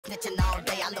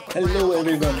Hello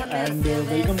everyone and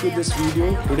welcome to this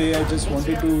video. Today I just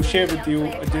wanted to share with you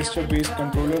a gesture based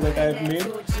controller that I have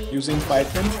made using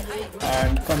Python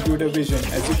and computer vision.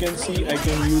 As you can see, I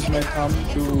can use my thumb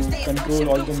to control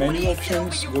all the menu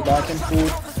options, go back and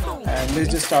forth, and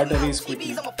let's just start a race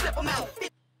quickly.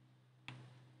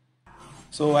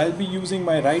 So I'll be using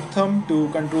my right thumb to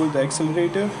control the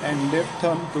accelerator and left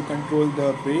thumb to control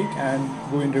the brake and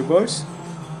go in reverse.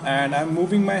 And I'm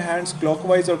moving my hands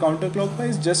clockwise or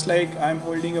counterclockwise, just like I'm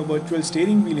holding a virtual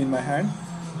steering wheel in my hand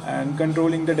and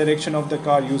controlling the direction of the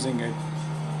car using it.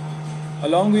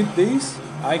 Along with this,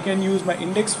 I can use my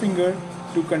index finger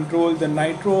to control the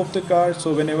nitro of the car.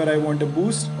 So whenever I want a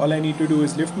boost, all I need to do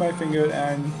is lift my finger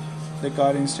and the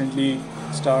car instantly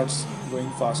starts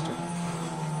going faster.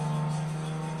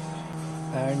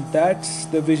 And that's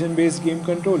the vision based game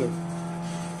controller.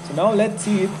 So now let's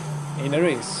see it in a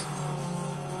race.